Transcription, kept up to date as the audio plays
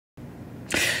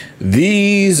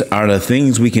These are the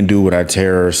things we can do with our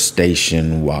Terra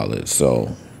Station wallet.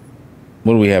 So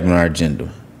what do we have on our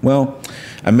agenda? Well,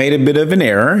 I made a bit of an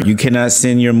error. You cannot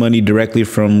send your money directly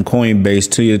from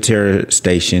Coinbase to your Terra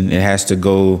Station. It has to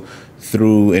go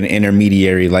through an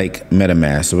intermediary like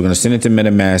MetaMask. So we're going to send it to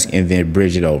MetaMask and then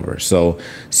bridge it over. So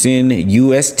send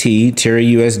UST, Terra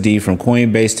USD from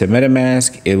Coinbase to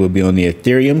MetaMask. It will be on the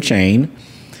Ethereum chain.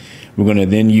 We're going to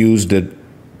then use the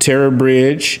Terra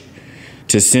bridge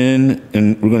to send,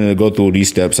 and we're going to go through these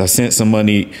steps. I sent some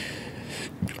money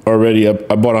already. I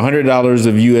bought $100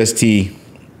 of UST,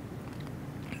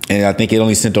 and I think it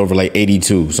only sent over like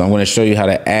 82. So I'm going to show you how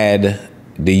to add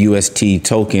the UST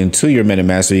token to your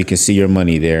MetaMask so you can see your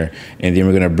money there. And then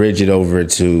we're going to bridge it over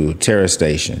to Terra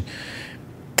Station.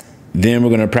 Then we're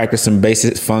going to practice some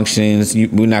basic functions.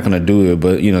 We're not going to do it,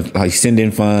 but, you know, like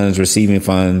sending funds, receiving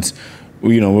funds,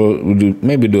 you know, we'll do,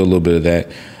 maybe do a little bit of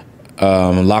that.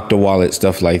 Lock the wallet,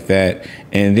 stuff like that.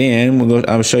 And then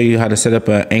I'll show you how to set up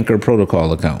an Anchor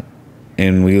protocol account.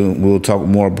 And we'll talk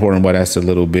more important about that a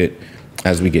little bit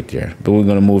as we get there. But we're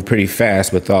going to move pretty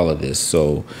fast with all of this.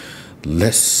 So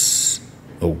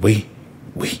away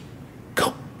we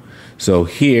go. So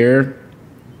here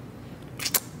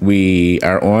we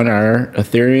are on our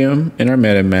Ethereum and our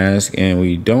MetaMask, and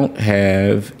we don't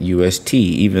have UST,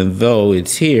 even though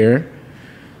it's here.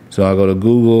 So I'll go to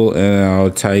Google and I'll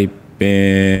type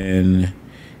in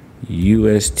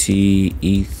UST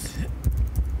ETH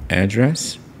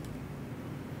address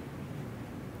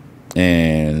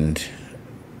and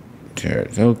Terra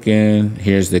token.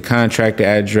 Here's the contract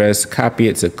address. Copy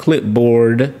it to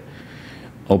clipboard.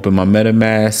 Open my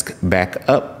MetaMask, back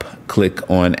up, click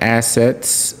on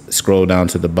assets, scroll down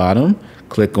to the bottom,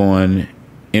 click on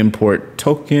import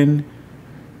token,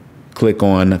 click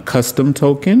on custom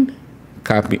token,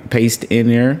 copy, paste in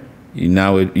there.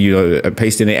 Now you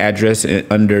paste in the address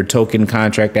under token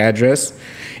contract address.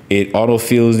 It auto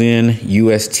fills in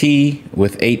UST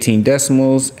with 18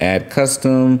 decimals, add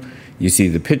custom. You see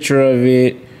the picture of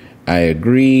it. I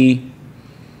agree.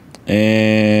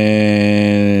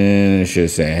 And it should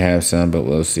say I have some, but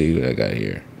we'll see what I got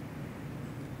here.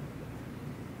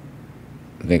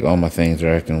 I think all my things are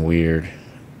acting weird.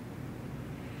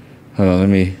 Hold on, let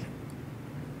me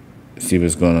see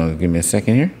what's going on. Give me a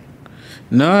second here.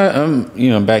 No,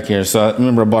 I'm back here. So I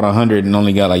remember I bought 100 and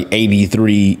only got like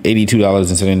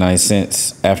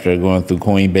 $82.79 after going through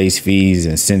Coinbase fees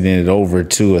and sending it over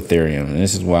to Ethereum. And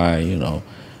this is why,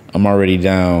 I'm already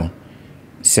down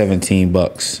 17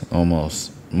 bucks,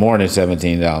 almost more than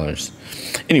 $17.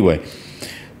 Anyway,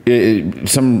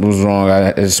 something was wrong.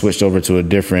 I switched over to a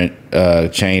different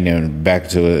chain and back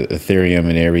to Ethereum,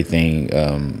 and everything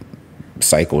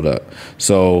cycled up.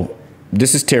 So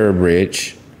this is Terra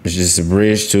Bridge. It's just a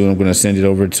bridge to, I'm going to send it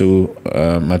over to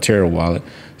my Terra wallet.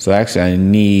 So actually I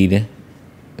need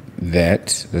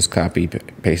that. Let's copy,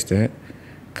 paste that.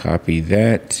 Copy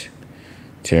that.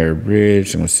 Terra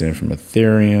bridge. I'm going to send it from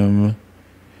Ethereum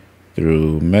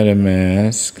through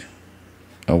MetaMask.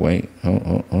 Oh, wait.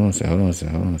 Hold on a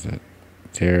sec.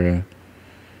 Terra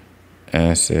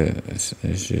asset.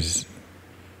 It's just,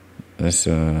 let's,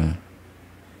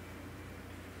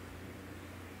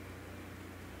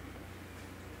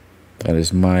 that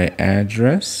is my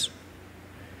address.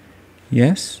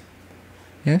 Yes.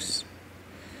 Yes.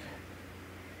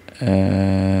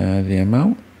 The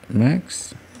amount,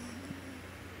 max.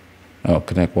 Oh,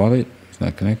 connect wallet. It's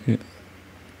not connected.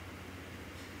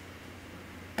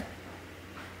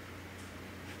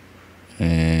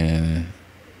 And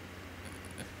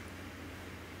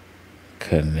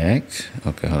connect.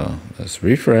 Okay, hold on. Let's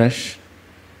refresh.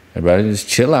 Everybody just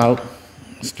chill out.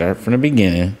 Start from the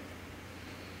beginning.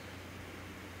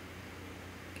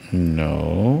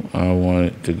 No, I want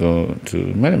it to go to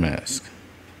MetaMask.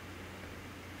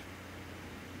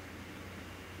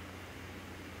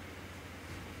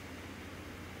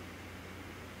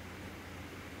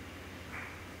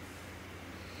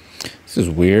 This is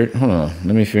weird. Hold on.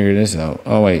 Let me figure this out.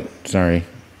 Oh, wait. Sorry.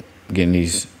 I'm getting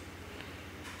these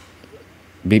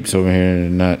beeps over here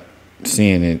and not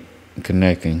seeing it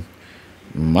connecting.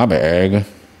 My bag.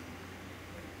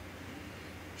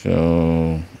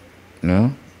 So,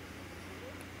 no.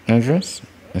 Address.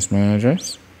 That's my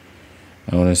address.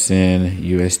 I want to send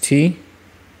UST.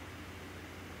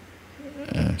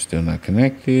 I'm still not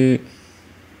connected.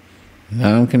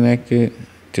 Now I'm connected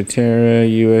to Terra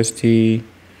UST.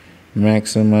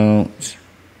 Max amount.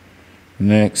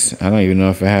 Next. I don't even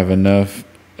know if I have enough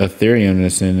Ethereum to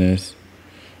send this.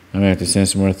 I'm going to have to send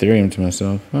some more Ethereum to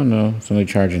myself. Oh no. It's only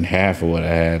charging half of what I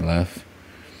had left.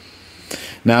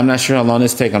 Now, I'm not sure how long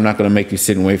this take. I'm not going to make you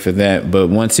sit and wait for that. But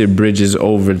once it bridges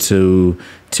over to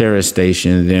Terra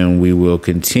Station, then we will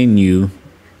continue.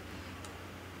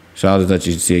 So I'll just let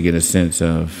you see, get a sense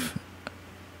of.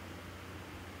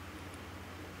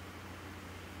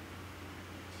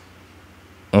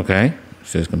 Okay, it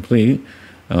says complete.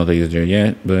 I don't think it's there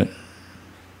yet, but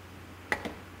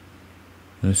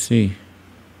let's see.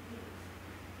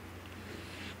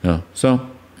 No, so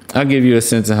I'll give you a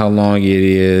sense of how long it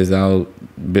is. I'll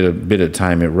bit of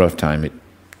time it, rough time it.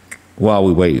 While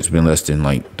we wait, it's been less than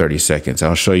like 30 seconds.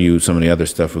 I'll show you some of the other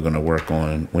stuff we're going to work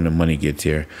on when the money gets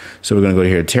here. So we're going to go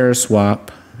here, Terra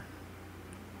Swap,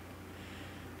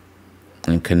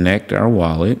 and connect our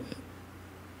wallet.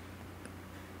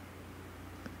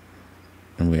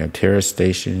 And we have Terra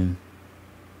Station.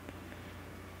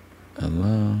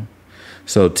 Allow.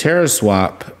 So Terra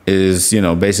Swap is,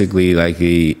 basically like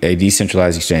a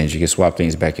decentralized exchange. You can swap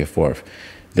things back and forth.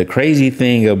 The crazy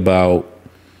thing about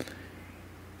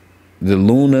the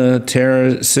Luna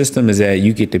Terra system is that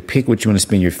you get to pick what you want to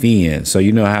spend your fee in. So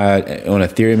you know how on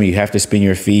Ethereum you have to spend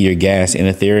your fee, your gas in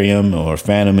Ethereum or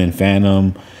Phantom in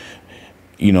Phantom,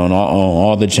 on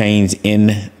all the chains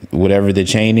in whatever the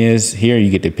chain is. Here you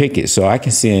get to pick it. So I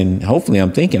can send, hopefully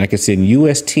I'm thinking I can send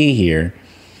UST here,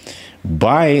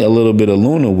 buy a little bit of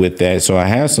Luna with that. So I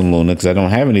have some Luna because I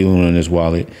don't have any Luna in this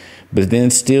wallet, but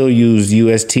then still use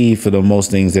UST for the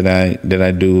most things that I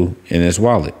do in this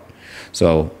wallet.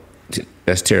 So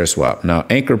that's Terra Swap. Now,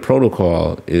 Anchor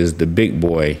Protocol is the big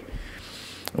boy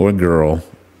or girl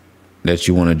that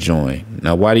you want to join.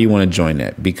 Now, why do you want to join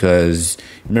that? Because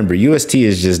remember, UST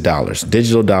is just dollars,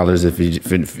 digital dollars. If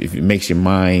it makes your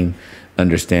mind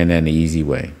understand that in an easy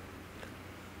way,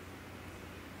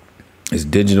 it's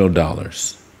digital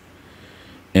dollars,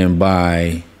 and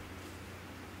by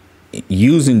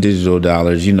using digital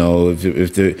dollars, it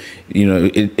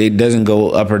doesn't go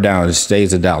up or down. It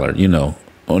stays a dollar.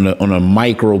 On a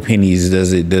micro pennies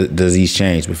does these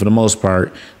change, but for the most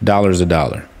part, dollar's a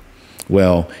dollar.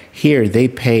 Well, here they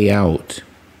pay out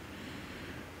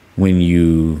when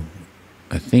you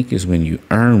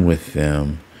earn with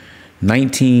them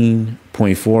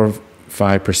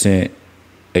 19.45%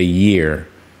 a year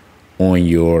on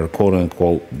your quote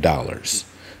unquote dollars.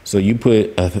 So you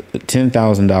put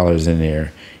 $10,000 in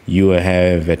there, you will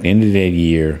have at the end of that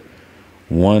year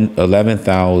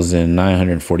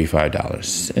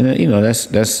 $11,945, and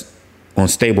that's on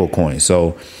stable coins.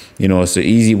 So it's an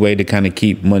easy way to kind of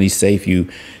keep money safe.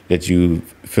 That you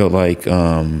feel like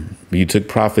you took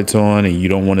profits on and you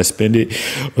don't want to spend it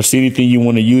or see anything you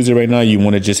want to use it right now. You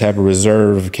want to just have a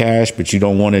reserve of cash, but you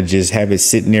don't want to just have it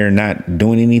sitting there not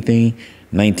doing anything.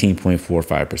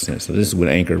 19.45%. So this is with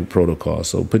Anchor Protocol.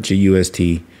 So put your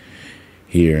UST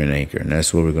here in Anchor, and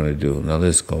that's what we're going to do. Now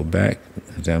let's go back.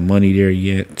 Is that money there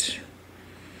yet?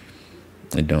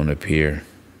 It don't appear.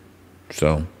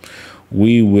 So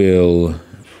we will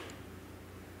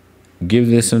give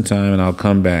this some time, and I'll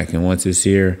come back. And once it's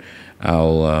here,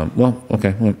 I'll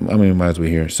okay. Might as well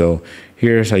here. So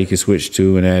here's how you can switch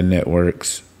to and add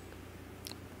networks.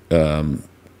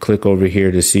 Click over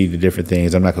here to see the different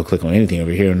things. I'm not going to click on anything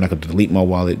over here. I'm not going to delete my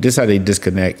wallet. This is how they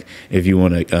disconnect if you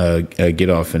want to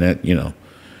get off, and that,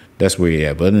 that's where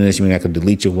you're at. But other than this, you're not going to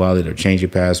delete your wallet or change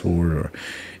your password or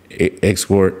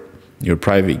export your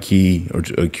private key or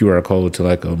a QR code to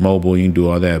like a mobile. You can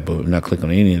do all that, but I'm not clicking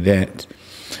on any of that.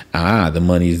 The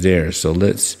money's there. So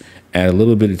let's add a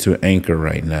little bit to Anchor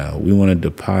right now. We want to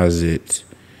deposit.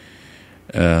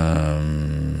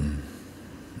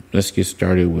 Let's get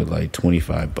started with like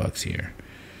 $25 here.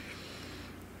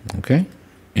 Okay.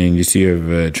 And you see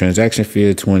your transaction fee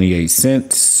of 28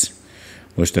 cents,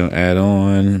 which they'll add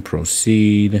on.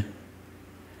 Proceed.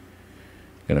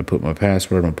 Gotta put my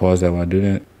password. I'm gonna pause that while I do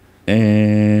that.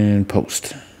 And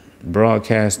post.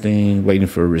 Broadcasting, waiting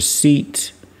for a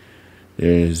receipt.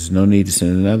 There's no need to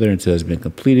send another until it's been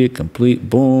completed. Complete,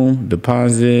 boom,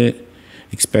 deposit.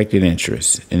 Expected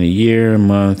interest in a year,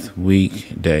 month,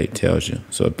 week, day, tells you.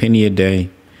 So a penny a day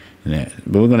and that.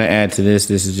 But we're going to add to this.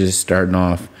 This is just starting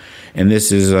off. And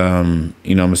this is, I'm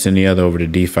going to send the other over to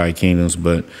DeFi Kingdoms,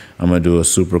 but I'm going to do a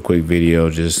super quick video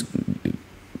just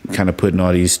kind of putting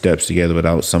all these steps together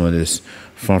without some of this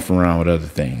fumfing around with other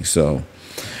things. So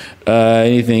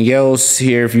anything else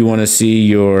here, if you want to see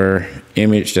your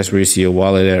image, that's where you see your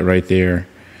wallet at right there. You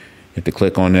have to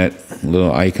click on that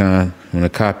little icon. I'm going to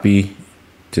copy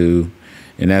to,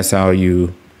 and that's how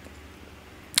you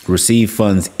receive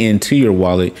funds into your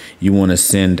wallet. You want to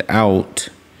send out,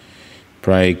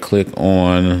 probably click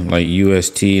on like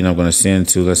UST, and I'm going to send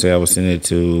to, let's say I will send it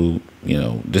to,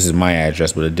 this is my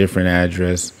address, but a different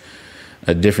address,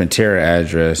 a different Terra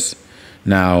address.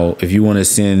 Now, if you want to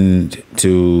send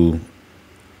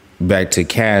back to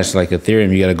cash like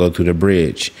Ethereum, you got to go through the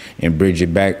bridge and bridge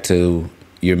it back to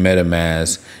your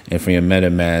MetaMask, and from your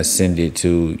MetaMask, send it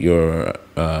to your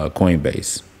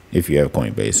Coinbase, if you have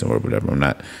Coinbase or whatever. I'm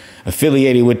not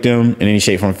affiliated with them in any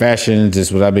shape, form, fashion.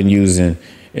 Just what I've been using.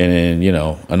 And then, you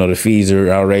know, I know the fees are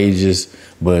outrageous,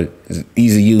 but it's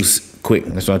easy use, quick.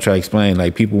 That's what I try to explain.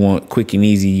 Like, people want quick and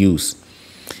easy use.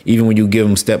 Even when you give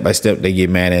them step by step, they get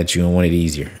mad at you and want it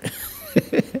easier.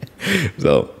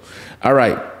 So, all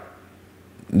right.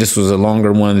 This was a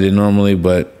longer one than normally,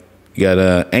 but you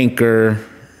got Anchor.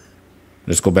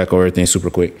 Let's go back over everything super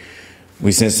quick.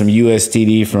 We sent some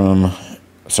USTD from,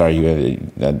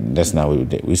 that's not what we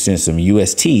did. We sent some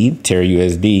UST, Terra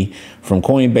USD, from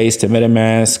Coinbase to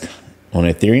MetaMask on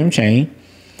Ethereum chain.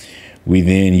 We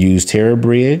then used Terra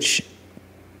Bridge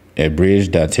at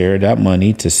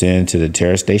bridge.terra.money to send to the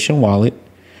Terra Station wallet.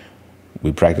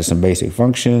 We practiced some basic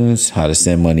functions, how to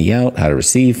send money out, how to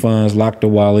receive funds, lock the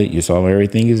wallet. You saw where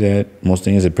everything is at. Most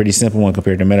things are pretty simple one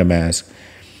compared to MetaMask.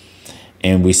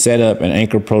 And we set up an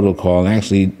Anchor protocol and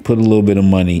actually put a little bit of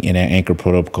money in that Anchor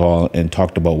protocol and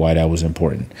talked about why that was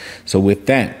important. So with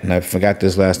that, and I forgot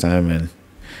this last time and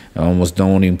I almost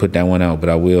don't even put that one out, but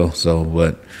I will. So,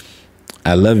 but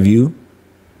I love you.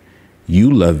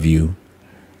 You love you.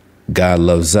 God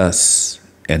loves us.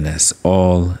 And that's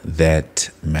all that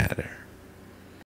matters.